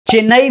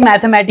Chennai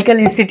Mathematical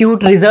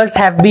Institute results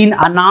have been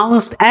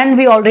announced and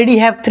we already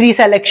have 3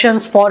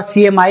 selections for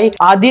CMI,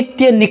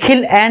 Aditya,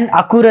 Nikhil and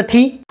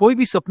Akurathi. कोई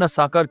भी सपना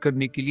साकार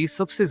करने के लिए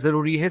सबसे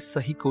जरूरी है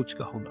सही कोच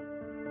का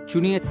होना।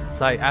 चुनिए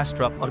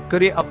SciAstra और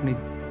करें अपने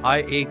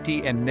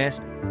IIT and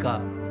NEST का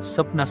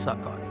सपना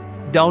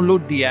साकार।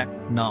 Download the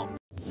app now.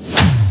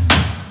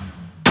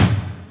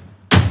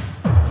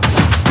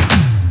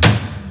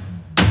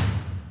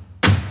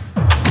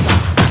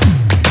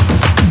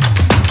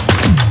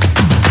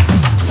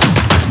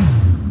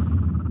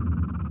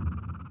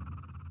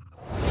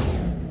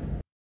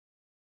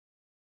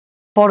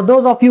 For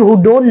those of you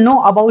who don't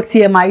know about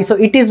CMI, so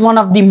it is one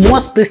of the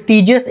most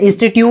prestigious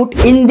institute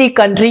in the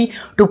country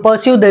to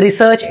pursue the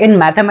research in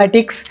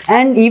mathematics,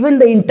 and even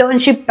the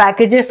internship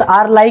packages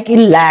are like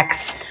in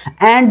lakhs,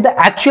 and the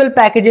actual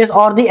packages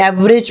or the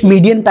average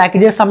median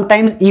packages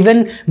sometimes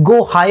even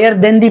go higher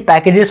than the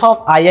packages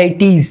of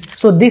IITs.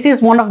 So this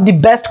is one of the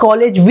best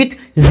college with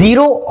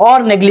zero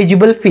or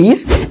negligible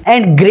fees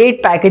and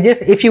great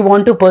packages if you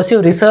want to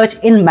pursue research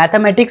in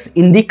mathematics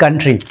in the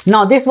country.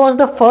 Now this was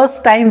the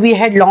first time we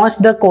had launched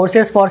the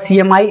courses for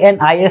CMI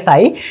and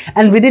ISI,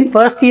 and within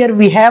first year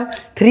we have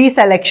 3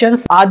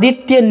 selections,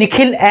 Aditya,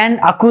 Nikhil and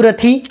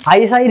Akurathi.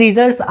 ISI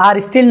results are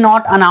still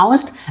not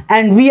announced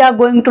and we are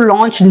going to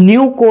launch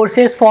new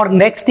courses for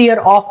next year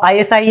of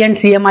ISI and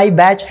CMI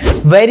batch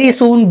very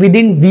soon,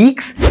 within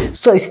weeks.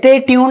 So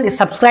stay tuned,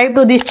 subscribe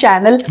to this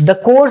channel. The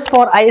course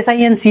for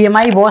ISI and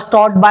CMI was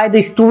taught by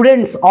the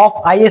students of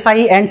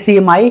ISI and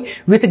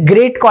CMI with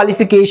great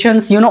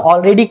qualifications,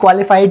 already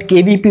qualified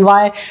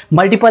KVPY,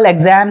 multiple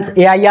exams,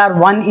 AIR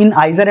 1 in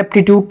IISER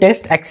aptitude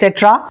test,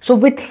 etc. So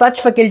with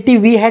such faculty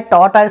we had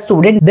taught our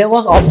students. There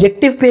was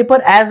objective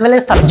paper as well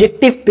as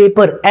subjective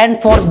paper,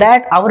 and for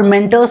that our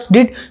mentors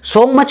did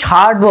so much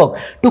hard work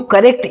to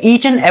correct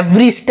each and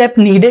every step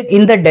needed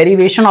in the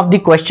derivation of the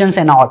questions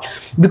and all,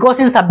 because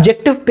in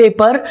subjective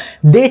paper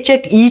they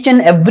check each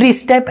and every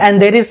step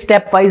and there is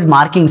stepwise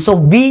marking. So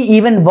we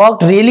even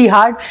worked really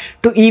hard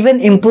to even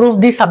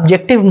improve the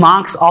subjective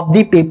marks of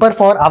the paper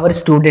for our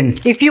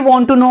students. If you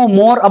want to know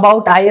more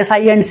about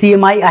ISI and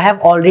CMI, I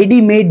have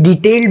already made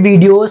detailed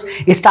videos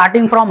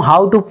starting from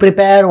how to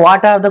prepare,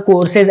 what are the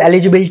courses,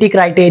 eligibility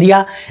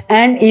criteria,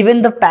 and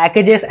even the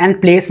packages and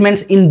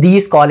placements in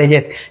these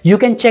colleges. You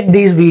can check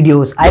these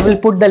videos. I will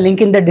put the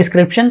link in the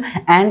description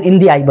and in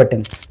the I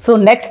button. So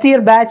next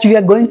year batch we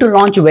are going to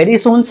launch very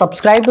soon.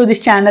 Subscribe to this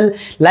channel,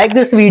 like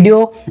this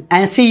video,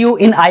 and see you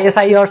in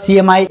ISI or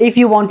CMI if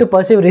you want to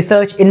pursue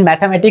research in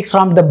mathematics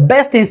from the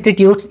best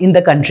institutes in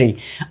the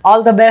country.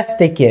 All the best.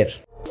 Take care.